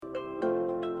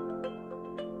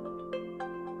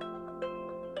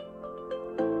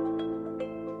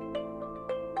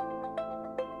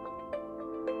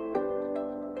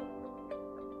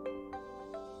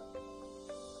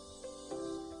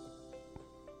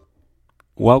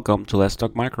Welcome to Let's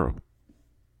Talk Micro.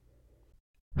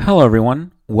 Hello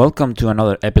everyone, welcome to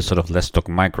another episode of Let's Talk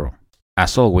Micro.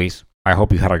 As always, I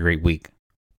hope you had a great week.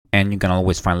 And you can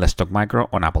always find Let's Talk Micro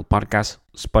on Apple Podcasts,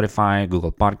 Spotify,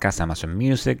 Google Podcasts, Amazon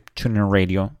Music, TuneIn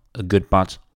Radio,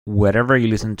 Goodpods, wherever you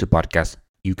listen to podcasts,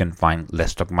 you can find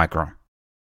Let's Talk Micro.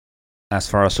 As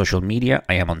far as social media,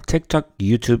 I am on TikTok,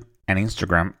 YouTube, and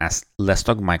Instagram as Let's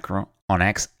Talk Micro, on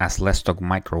X as Let's Talk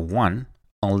Micro 1,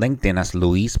 on LinkedIn as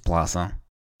Luis Plaza,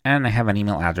 and I have an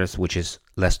email address which is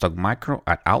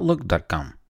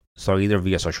letstalkmicro@outlook.com. So either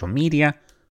via social media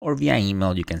or via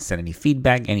email, you can send any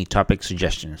feedback, any topic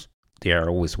suggestions. They are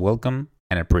always welcome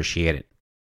and appreciated.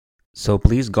 So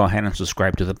please go ahead and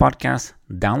subscribe to the podcast,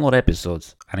 download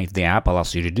episodes, and if the app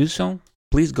allows you to do so,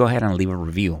 please go ahead and leave a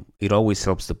review. It always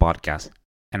helps the podcast,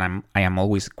 and I am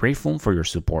always grateful for your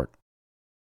support.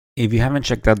 If you haven't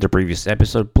checked out the previous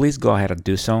episode, please go ahead and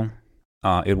do so.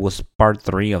 It was part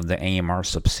 3 of the AMR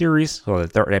sub-series, so the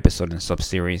third episode in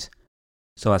sub-series.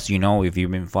 So as you know, if you've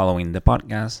been following the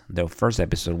podcast, the first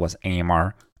episode was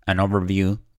AMR, an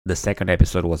overview. The second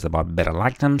episode was about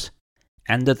beta-lactams.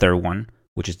 And the third one,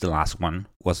 which is the last one,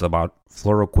 was about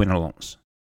fluoroquinolones.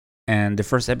 And the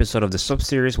first episode of the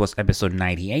sub-series was episode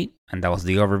 98, and that was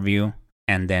the overview.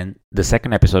 And then the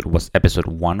second episode was episode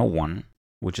 101,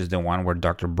 which is the one where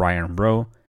Dr. Brian Rowe,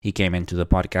 he came into the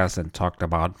podcast and talked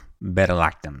about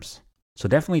beta-lactams. So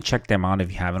definitely check them out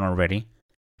if you haven't already.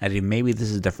 And if maybe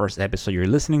this is the first episode you're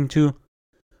listening to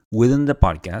within the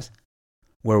podcast,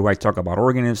 where I talk about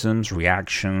organisms,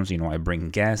 reactions, I bring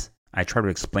guests. I try to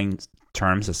explain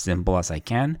terms as simple as I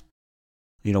can.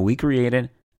 We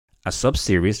created a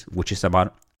sub-series which is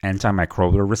about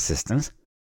antimicrobial resistance,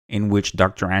 in which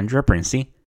Dr. Andrea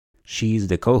Princey, she's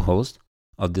the co-host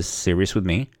of this series with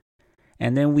me.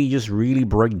 And then we just really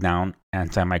break down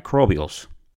antimicrobials.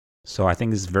 So I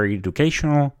think it's very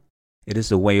educational. It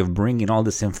is a way of bringing all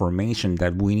this information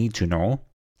that we need to know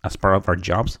as part of our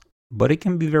jobs, but it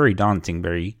can be very daunting,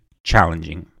 very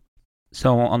challenging.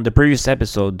 So on the previous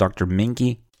episode, Dr.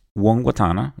 Minky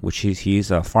Wongwatana, which he's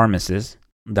a pharmacist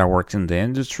that works in the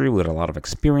industry with a lot of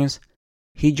experience,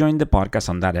 he joined the podcast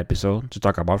on that episode to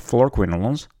talk about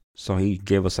fluoroquinolones. So he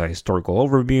gave us a historical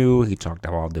overview. He talked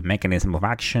about the mechanism of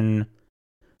action.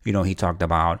 He talked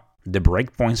about the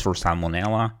breakpoints for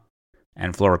salmonella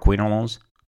and fluoroquinolones.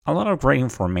 A lot of great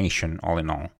information, all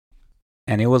in all.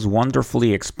 And it was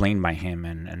wonderfully explained by him.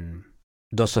 And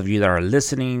those of you that are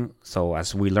listening, so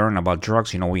as we learn about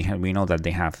drugs, we know that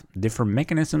they have different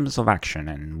mechanisms of action.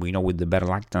 And we know with the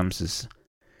beta-lactams is,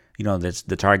 that's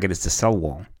the target is the cell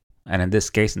wall. And in this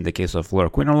case, in the case of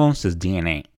fluoroquinolones, is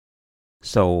DNA.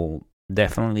 So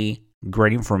definitely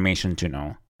great information to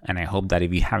know. And I hope that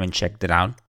if you haven't checked it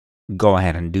out, go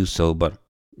ahead and do so. But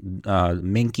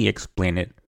Minky explained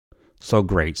it so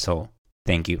great, so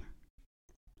thank you.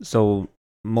 So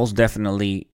most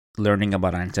definitely learning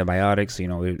about antibiotics,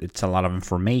 it's a lot of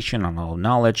information, a lot of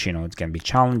knowledge. It can be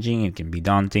challenging, it can be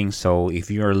daunting. So if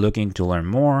you're looking to learn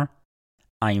more,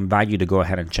 I invite you to go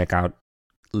ahead and check out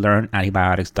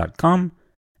learnantibiotics.com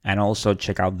and also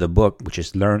check out the book, which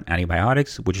is Learn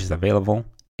Antibiotics, which is available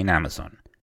in Amazon.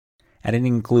 And it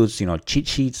includes, cheat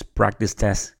sheets, practice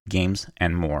tests, games,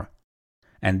 and more.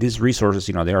 And these resources,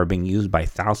 they are being used by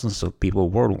thousands of people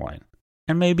worldwide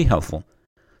and may be helpful.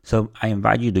 So I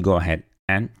invite you to go ahead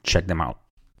and check them out.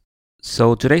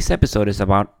 So today's episode is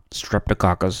about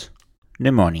Streptococcus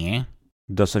pneumoniae.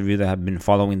 Those of you that have been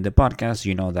following the podcast,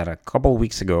 you know that a couple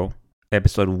weeks ago,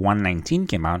 episode 119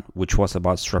 came out, which was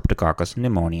about Streptococcus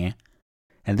pneumoniae.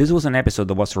 And this was an episode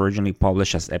that was originally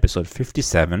published as episode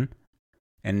 57.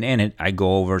 And in it, I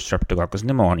go over Streptococcus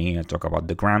pneumoniae. I talk about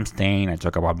the Gram stain. I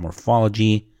talk about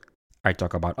morphology. I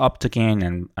talk about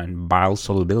uptaking and bile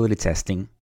solubility testing.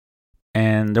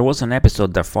 And there was an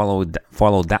episode that followed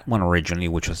that one originally,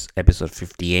 which was episode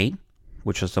 58,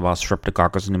 which was about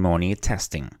Streptococcus pneumoniae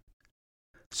testing.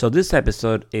 So this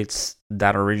episode, it's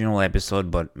that original episode,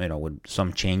 but with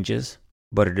some changes.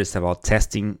 But it is about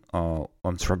testing on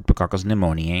Streptococcus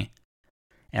pneumoniae.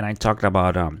 And I talked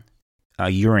about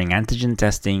urine antigen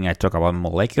testing, I talk about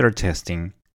molecular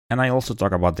testing, and I also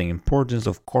talk about the importance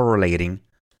of correlating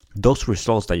those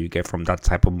results that you get from that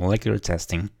type of molecular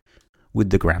testing with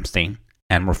the Gram stain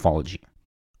and morphology.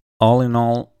 All in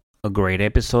all, a great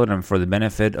episode, and for the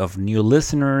benefit of new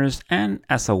listeners and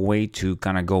as a way to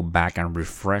kind of go back and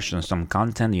refresh on some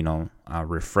content,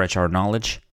 refresh our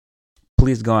knowledge,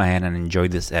 please go ahead and enjoy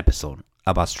this episode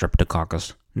about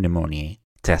Streptococcus pneumoniae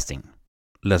testing.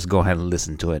 Let's go ahead and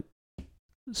listen to it.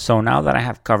 So now that I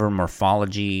have covered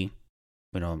morphology,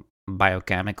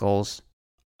 biochemicals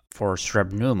for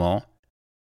strep pneumo,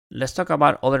 let's talk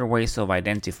about other ways of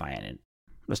identifying it.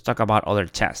 let's talk about other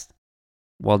tests.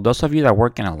 Well, those of you that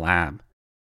work in a lab,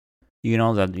 you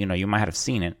know that you might have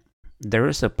seen it. There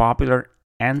is a popular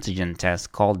antigen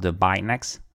test called the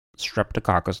Binax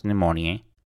Streptococcus pneumoniae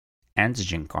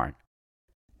antigen card,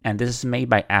 and this is made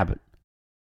by Abbott.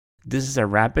 This is a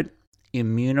rapid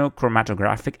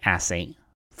immunochromatographic assay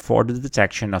for the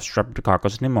detection of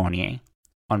Streptococcus pneumoniae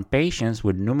on patients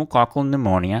with pneumococcal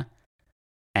pneumonia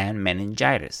and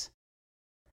meningitis.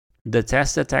 The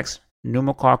test detects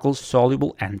pneumococcal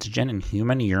soluble antigen in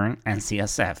human urine and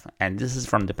CSF, and this is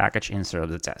from the package insert of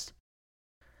the test.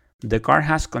 The card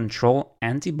has control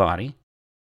antibody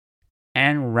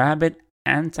and rabid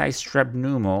anti-strep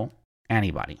pneumo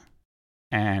antibody.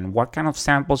 And what kind of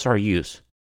samples are used?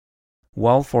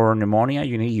 Well, for pneumonia,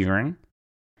 you need urine,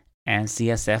 and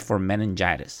CSF for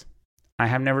meningitis. I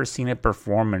have never seen it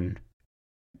perform in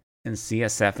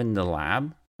CSF in the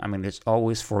lab. I mean, it's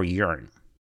always for urine.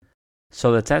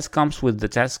 So the test comes with the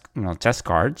test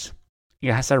cards.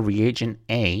 It has a reagent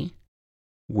A,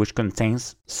 which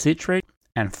contains citrate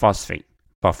and phosphate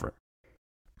buffer.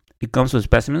 It comes with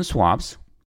specimen swabs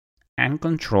and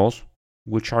controls,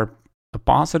 which are a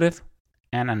positive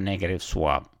and a negative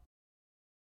swab.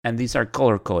 And these are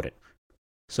color coded.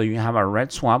 So you have a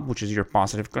red swab, which is your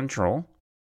positive control,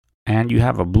 and you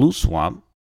have a blue swab,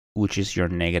 which is your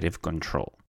negative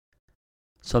control.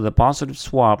 So the positive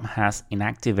swab has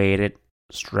inactivated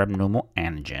strep pneumo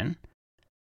antigen,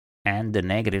 and the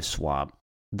negative swab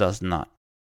does not.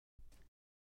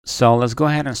 So let's go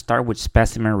ahead and start with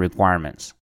specimen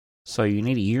requirements. So you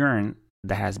need urine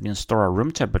that has been stored at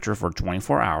room temperature for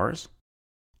 24 hours,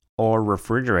 or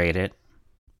refrigerated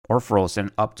or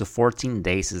frozen up to 14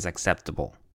 days is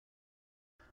acceptable.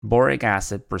 Boric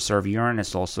acid preserved urine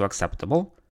is also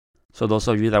acceptable. So those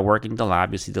of you that work in the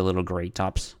lab, you see the little gray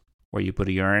tops where you put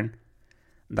urine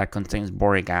that contains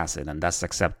boric acid, and that's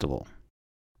acceptable.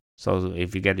 So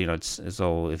if you get,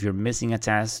 so if you're missing a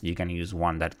test, you can use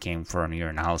one that came from your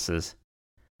analysis.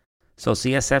 So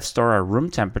CSF stored at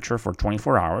room temperature for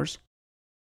 24 hours,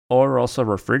 or also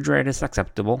refrigerated is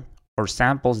acceptable, or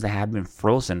samples that have been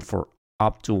frozen for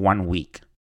up to 1 week.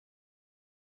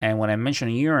 And when I mention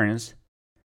urines,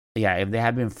 if they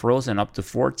have been frozen up to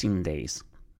 14 days,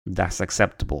 that's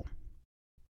acceptable.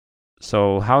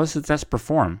 So how is the test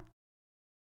performed?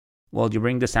 Well, you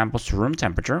bring the samples to room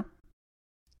temperature.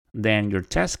 Then your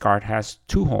test card has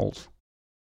 2 holes.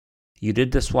 You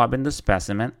did the swab in the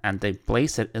specimen, and they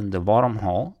place it in the bottom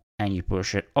hole, and you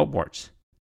push it upwards.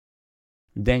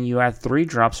 Then you add 3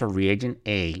 drops of reagent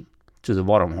A to the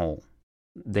bottom hole.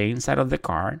 The inside of the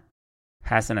card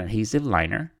has an adhesive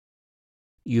liner.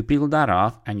 You peel that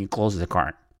off and you close the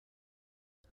card.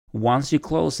 Once you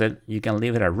close it, you can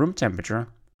leave it at room temperature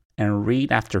and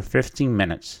read after 15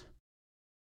 minutes.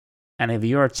 And if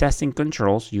you are testing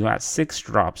controls, you add 6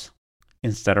 drops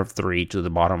instead of 3 to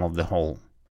the bottom of the hole.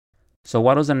 So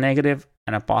what does a negative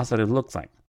and a positive look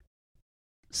like?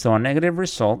 So a negative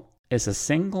result is a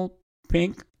single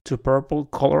pink to purple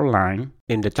color line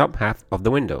in the top half of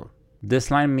the window.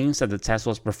 This line means that the test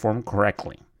was performed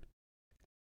correctly.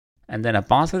 And then a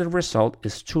positive result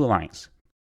is 2 lines.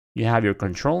 You have your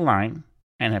control line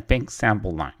and a pink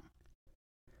sample line.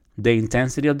 The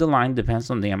intensity of the line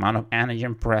depends on the amount of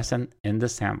antigen present in the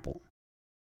sample.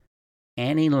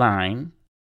 Any line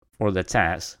for the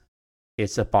test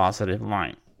is a positive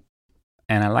line.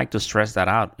 And I like to stress that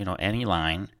out. Any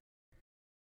line,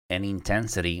 any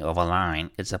intensity of a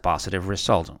line, it's a positive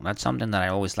result. That's something that I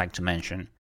always like to mention.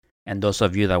 And those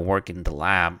of you that work in the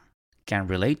lab can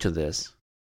relate to this,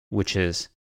 which is,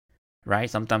 right?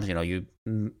 Sometimes,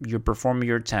 you perform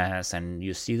your test and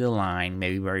you see the line,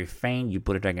 maybe very faint. You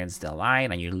put it against the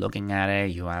light and you're looking at it.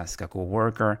 You ask a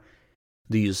coworker,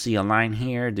 do you see a line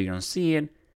here? Do you don't see it?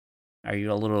 Are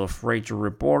you a little afraid to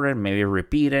report it? Maybe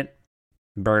repeat it.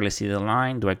 Barely see the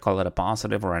line. Do I call it a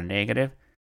positive or a negative?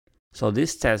 So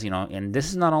this test, and this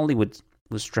is not only with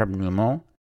strep pneumo.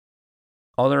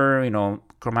 Other,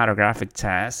 chromatographic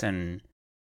tests, and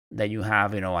that you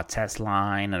have, a test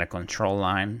line and a control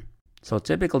line. So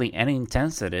typically any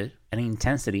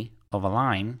intensity of a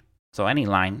line, so any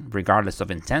line, regardless of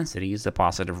intensity, is a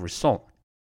positive result.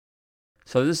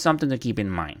 So this is something to keep in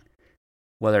mind.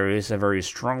 Whether it is a very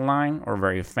strong line or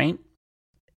very faint,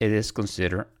 it is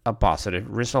considered a positive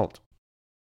result.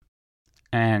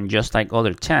 And just like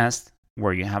other tests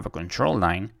where you have a control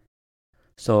line,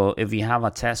 so if you have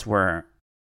a test where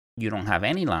you don't have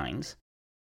any lines,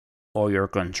 or your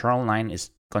control line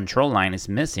is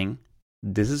missing,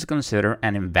 this is considered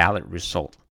an invalid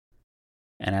result.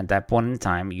 And at that point in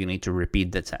time, you need to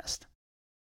repeat the test.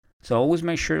 So always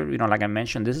make sure, like I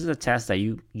mentioned, this is a test that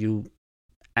you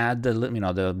add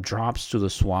the drops to the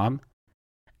swab,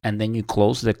 and then you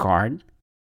close the card,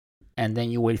 and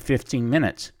then you wait 15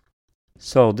 minutes.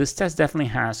 So this test definitely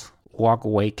has walk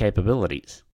away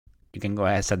capabilities. You can go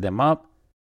ahead, set them up,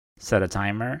 set a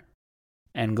timer,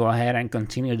 and go ahead and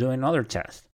continue doing another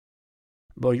test.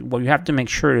 But what you have to make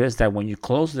sure is that when you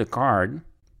close the card,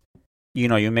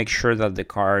 you make sure that the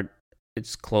card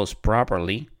is closed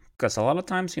properly. Because a lot of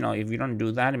times, if you don't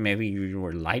do that, maybe you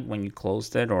were light when you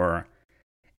closed it, or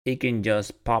it can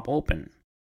just pop open.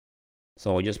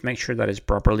 So just make sure that it's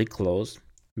properly closed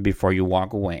before you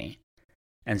walk away.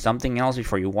 And something else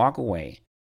before you walk away,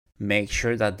 make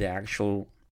sure that the actual,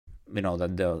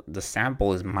 that the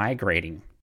sample is migrating.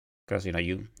 Because,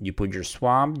 you put your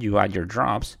swab, you add your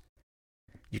drops,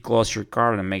 you close your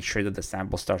card and make sure that the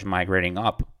sample starts migrating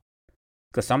up.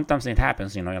 Because sometimes it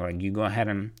happens, like you go ahead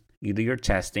and you do your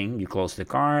testing, you close the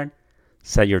card,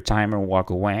 set your timer, walk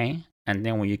away, and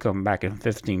then when you come back in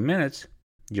 15 minutes,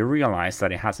 you realize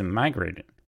that it hasn't migrated.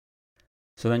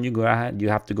 So then you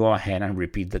have to go ahead and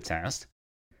repeat the test.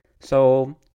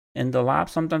 So in the lab,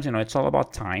 sometimes, it's all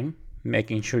about time,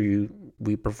 making sure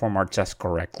we perform our test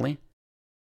correctly.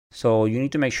 So you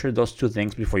need to make sure those two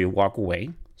things before you walk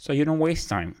away, so you don't waste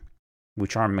time,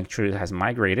 which are make sure it has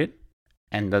migrated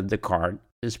and that the card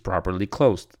is properly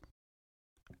closed.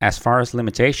 As far as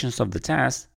limitations of the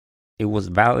test, it was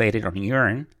validated on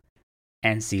urine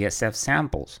and CSF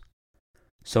samples.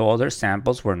 So other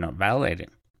samples were not validated.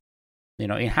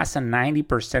 It has a 90%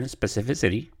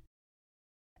 specificity.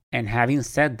 And having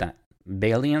said that,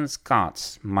 Bailey and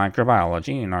Scott's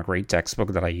Microbiology, a great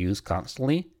textbook that I use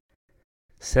constantly,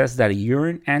 says that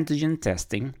urine antigen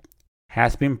testing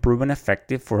has been proven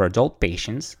effective for adult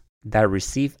patients that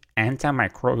receive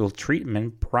antimicrobial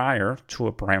treatment prior to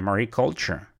a primary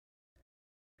culture.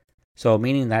 So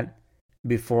meaning that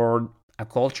before a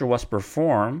culture was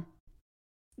performed,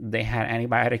 they had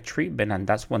antibiotic treatment, and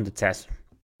that's when the test,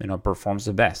 performs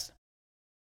the best.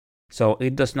 So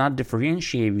it does not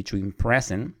differentiate between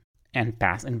present and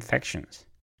past infections.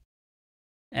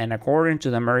 And according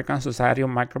to the American Society of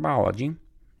Microbiology,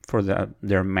 for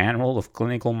their Manual of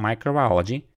Clinical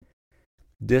Microbiology,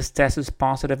 this test is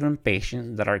positive in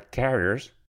patients that are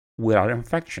carriers without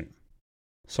infection.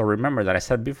 So remember that I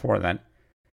said before that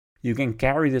you can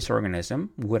carry this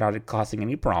organism without it causing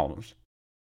any problems,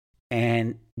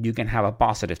 and you can have a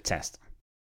positive test.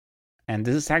 And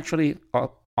this is actually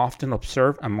often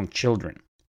observed among children.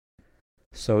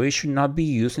 So it should not be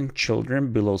used in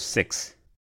children below 6.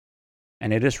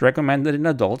 And it is recommended in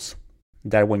adults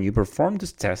that when you perform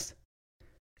this test,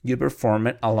 you perform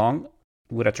it along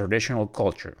with a traditional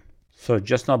culture. So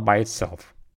just not by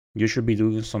itself. You should be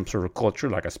doing some sort of culture,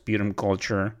 like a sputum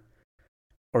culture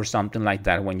or something like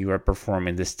that when you are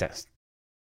performing this test.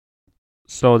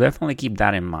 So definitely keep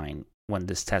that in mind when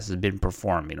this test has been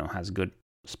performed. Has good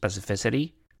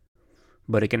specificity,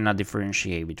 but it cannot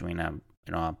differentiate between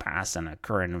a past and a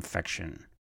current infection.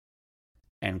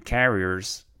 And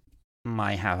carriers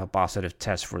might have a positive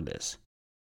test for this.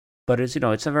 But it's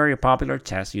it's a very popular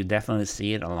test. You definitely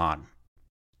see it a lot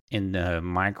in the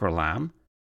micro lab.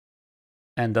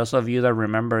 And those of you that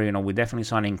remember, we definitely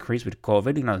saw an increase with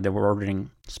COVID. They were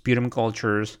ordering sputum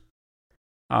cultures,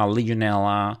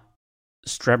 Legionella,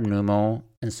 Strep pneumo,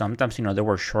 and sometimes, there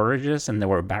were shortages and they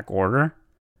were back order.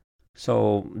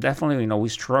 So definitely, we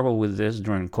struggled with this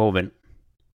during COVID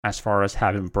as far as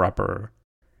having proper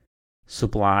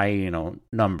supply,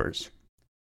 numbers.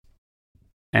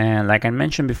 And like I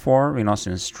mentioned before,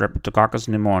 since Streptococcus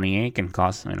pneumoniae can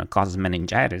causes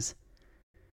meningitis,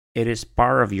 it is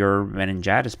part of your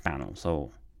meningitis panel.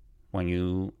 So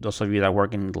when those of you that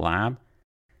work in the lab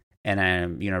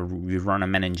and you run a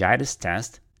meningitis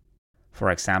test,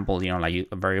 for example, like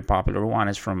a very popular one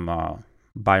is from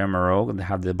BioMaroc. They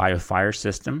have the BioFire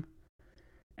system,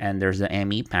 and there's the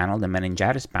ME panel, the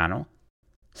meningitis panel.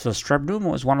 So Strep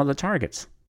pneumo is one of the targets.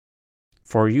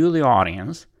 For you, the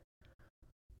audience,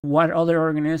 what other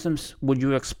organisms would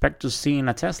you expect to see in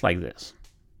a test like this?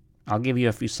 I'll give you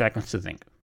a few seconds to think.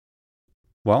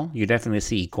 Well, you definitely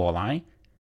see E. coli.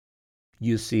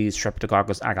 You see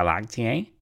Streptococcus agalactiae.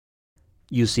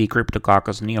 You see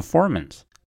Cryptococcus neoformans.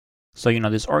 So,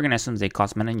 these organisms, they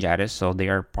cause meningitis, so they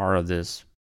are part of this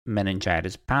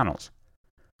meningitis panels.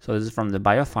 So this is from the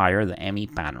BioFire, the ME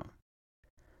panel.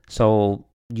 So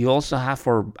you also have,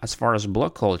 as far as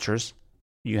blood cultures,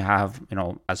 you have,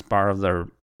 as part of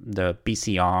the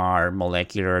PCR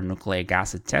molecular nucleic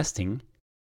acid testing,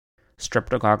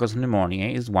 Streptococcus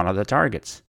pneumoniae is one of the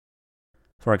targets.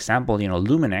 For example,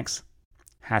 Luminex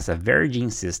has a very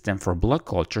gene system for blood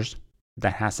cultures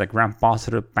that has a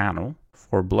gram-positive panel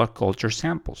for blood culture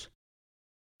samples.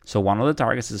 So one of the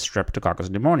targets is Streptococcus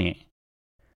pneumoniae.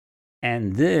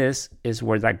 And this is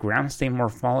where that gram-stain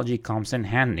morphology comes in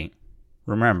handy.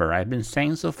 Remember, I've been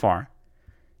saying so far,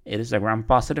 it is a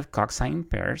gram-positive coccyne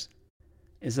pairs.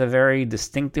 It's a very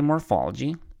distinctive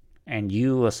morphology, and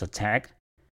you as a tech,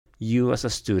 you as a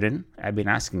student, I've been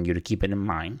asking you to keep it in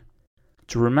mind,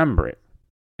 to remember it.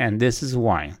 And this is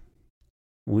why.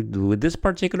 With this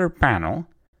particular panel,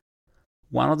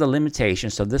 one of the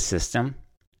limitations of the system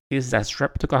is that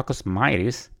Streptococcus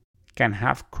mitis can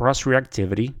have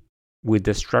cross-reactivity with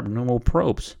the strep pneumo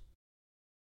probes.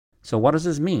 So what does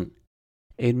this mean?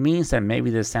 It means that maybe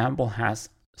the sample has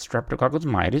Streptococcus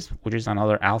mitis, which is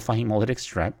another alpha hemolytic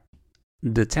strep.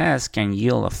 The test can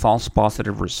yield a false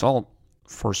positive result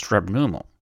for strep pneumo,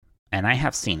 and I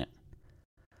have seen it.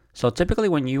 So typically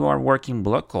when you are working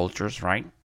blood cultures, right,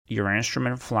 your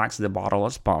instrument flags the bottle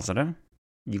as positive,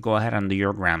 you go ahead and do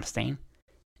your gram stain,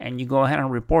 and you go ahead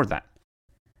and report that.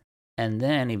 And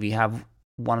then if you have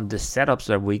one of the setups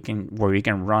that where you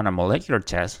can run a molecular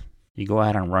test, you go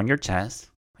ahead and run your test.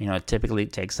 It typically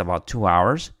takes about 2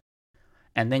 hours,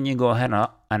 and then you go ahead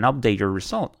and update your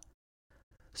result.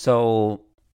 So,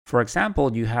 for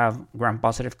example, you have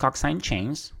gram-positive coccyne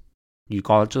chains, you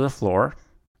call it to the floor,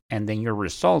 and then your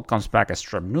result comes back as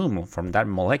strep pneumo from that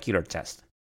molecular test.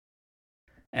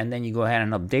 And then you go ahead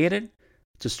and update it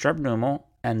to strep pneumo,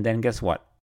 and then guess what?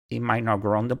 It might not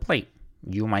grow on the plate.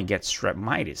 You might get strep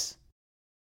mitis.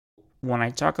 When I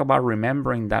talk about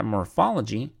remembering that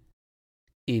morphology,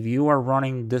 if you are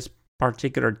running this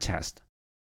particular test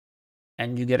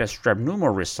and you get a strep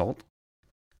pneumo result,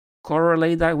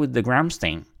 correlate that with the gram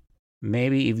stain.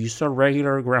 Maybe if you saw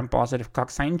regular gram-positive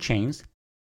coccyne chains,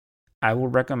 I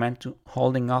would recommend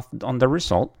holding off on the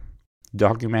result,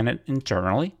 document it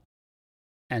internally,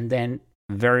 and then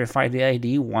verify the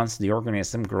ID once the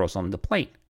organism grows on the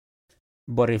plate.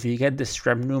 But if you get the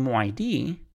strep pneumo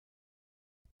ID,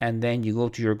 and then you go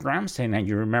to your gram stain and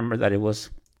you remember that it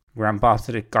was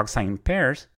gram-positive coccyne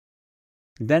pairs,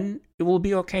 then it will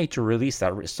be okay to release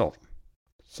that result.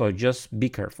 So just be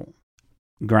careful.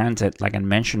 Granted, like I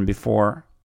mentioned before,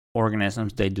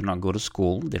 organisms, they do not go to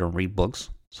school, they don't read books,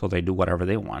 so they do whatever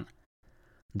they want.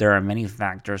 There are many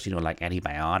factors, like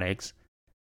antibiotics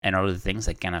and other things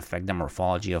that can affect the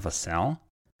morphology of a cell.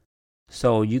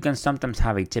 So you can sometimes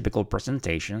have atypical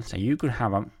presentations, and you could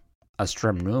have a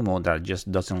strep pneumo that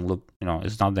just doesn't look,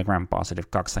 it's not the gram-positive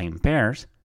coccyne pairs.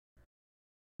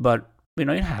 But,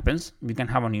 it happens. You can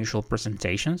have unusual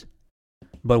presentations.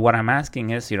 But what I'm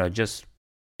asking is, just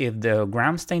if the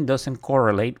gram stain doesn't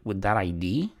correlate with that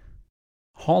ID,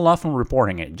 hold off on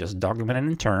reporting it. Just document it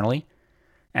internally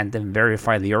and then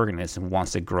verify the organism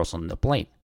once it grows on the plate.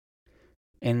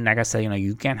 And like I said,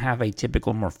 you can have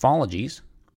atypical morphologies.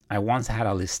 I once had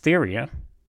a listeria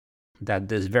that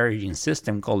this varying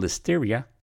system called listeria,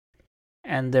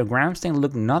 and the gram stain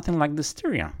looked nothing like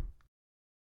listeria.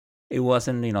 It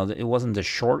wasn't, it wasn't the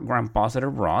short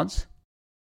gram-positive rods.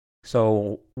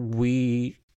 So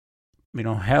we,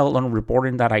 held on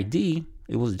reporting that ID.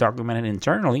 It was documented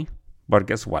internally, but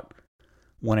guess what?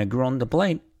 When it grew on the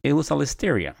plate, it was a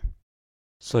listeria.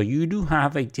 So you do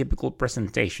have atypical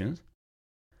presentations,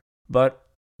 but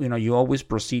you always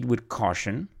proceed with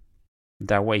caution.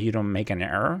 That way you don't make an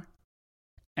error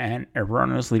and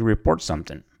erroneously report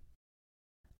something.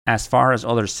 As far as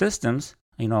other systems,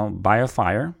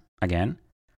 BioFire, again,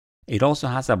 it also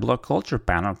has a blood culture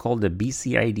panel called the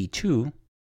BCID2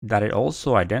 that it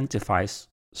also identifies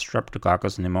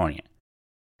Streptococcus pneumoniae.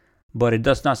 But it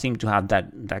does not seem to have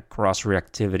that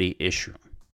cross-reactivity issue.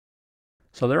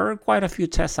 So there are quite a few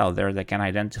tests out there that can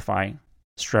identify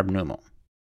strep pneumo.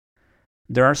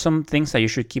 There are some things that you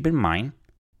should keep in mind.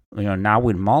 Now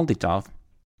with MALDI-TOF,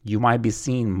 you might be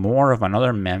seeing more of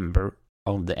another member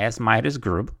of the S. mitis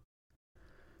group,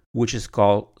 which is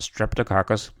called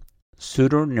Streptococcus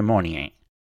pseudopneumoniae.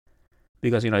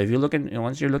 Because if you look at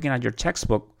once you're looking at your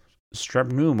textbook,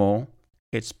 strep pneumo,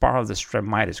 it's part of the strep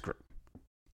mitis group.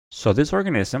 So this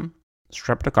organism,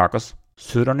 Streptococcus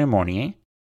pseudopneumoniae,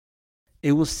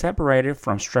 it was separated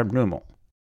from strep pneumo.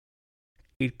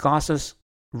 It causes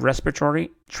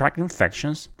respiratory tract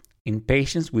infections in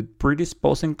patients with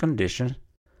predisposing conditions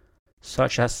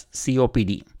such as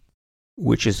COPD,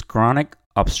 which is chronic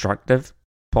obstructive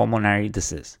pulmonary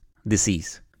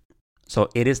disease. So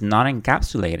it is not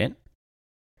encapsulated.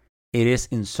 It is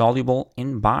insoluble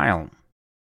in bile.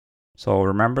 So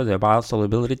remember the bile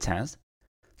solubility test.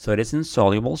 So it is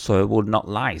insoluble, so it will not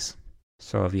lyse.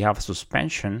 So if you have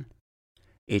suspension,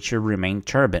 it should remain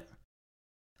turbid.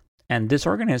 And this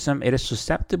organism, it is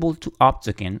susceptible to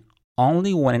optogen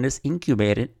only when it is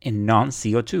incubated in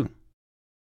non-CO2.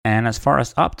 And as far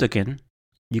as optogen,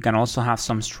 You can also have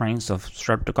some strains of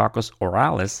Streptococcus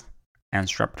oralis and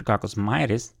Streptococcus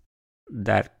mitis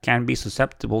that can be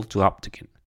susceptible to opticin.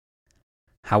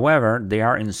 However, they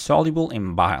are insoluble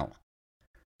in bile.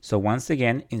 So once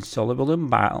again, insoluble in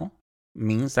bile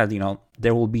means that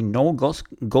there will be no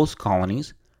ghost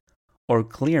colonies or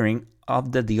clearing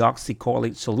of the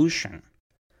deoxycholate solution.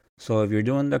 So if you're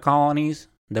doing the colonies,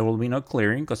 there will be no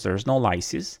clearing because there's no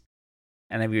lysis.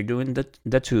 And if you're doing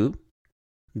the tube,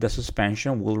 the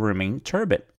suspension will remain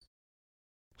turbid.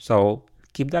 So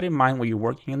keep that in mind when you're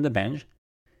working in the bench,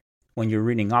 when you're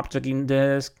reading opticin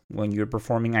disc, when you're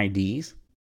performing IDs.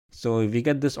 So if you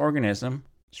get this organism,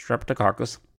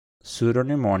 Streptococcus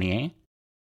pseudopneumoniae,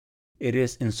 it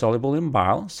is insoluble in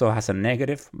bile, so it has a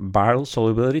negative viral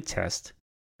solubility test,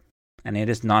 and it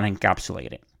is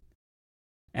non-encapsulated.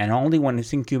 And only when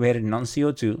it's incubated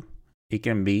non-CO2, it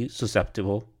can be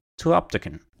susceptible to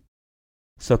opticin.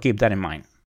 So keep that in mind.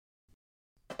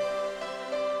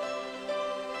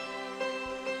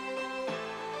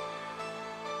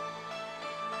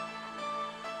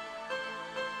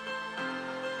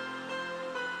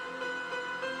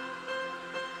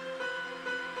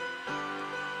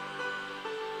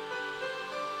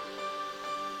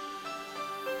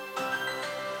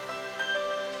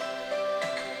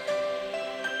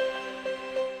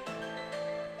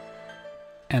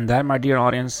 And that, my dear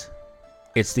audience,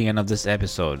 it's the end of this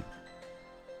episode.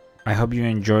 I hope you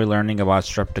enjoy learning about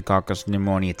Streptococcus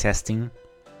pneumoniae testing.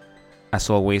 As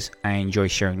always, I enjoy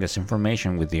sharing this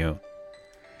information with you.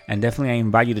 And definitely I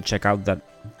invite you to check out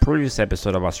that previous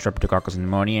episode about Streptococcus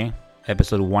pneumoniae,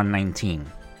 episode 119,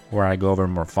 where I go over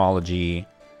morphology,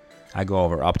 I go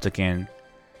over opticin,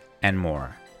 and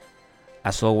more.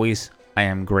 As always, I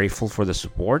am grateful for the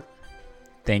support.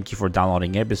 Thank you for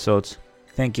downloading episodes.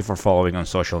 Thank you for following on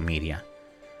social media.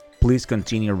 Please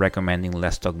continue recommending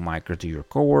Let's Talk Micro to your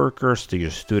coworkers, to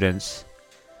your students.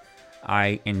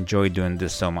 I enjoy doing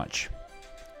this so much.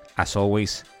 As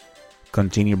always,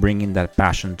 continue bringing that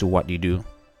passion to what you do.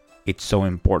 It's so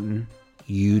important.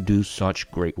 You do such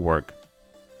great work.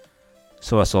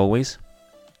 So as always,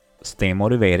 stay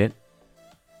motivated,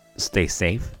 stay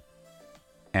safe,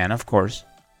 and of course,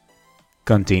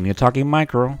 continue talking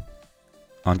micro.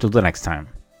 Until the next time.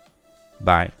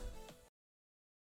 Bye.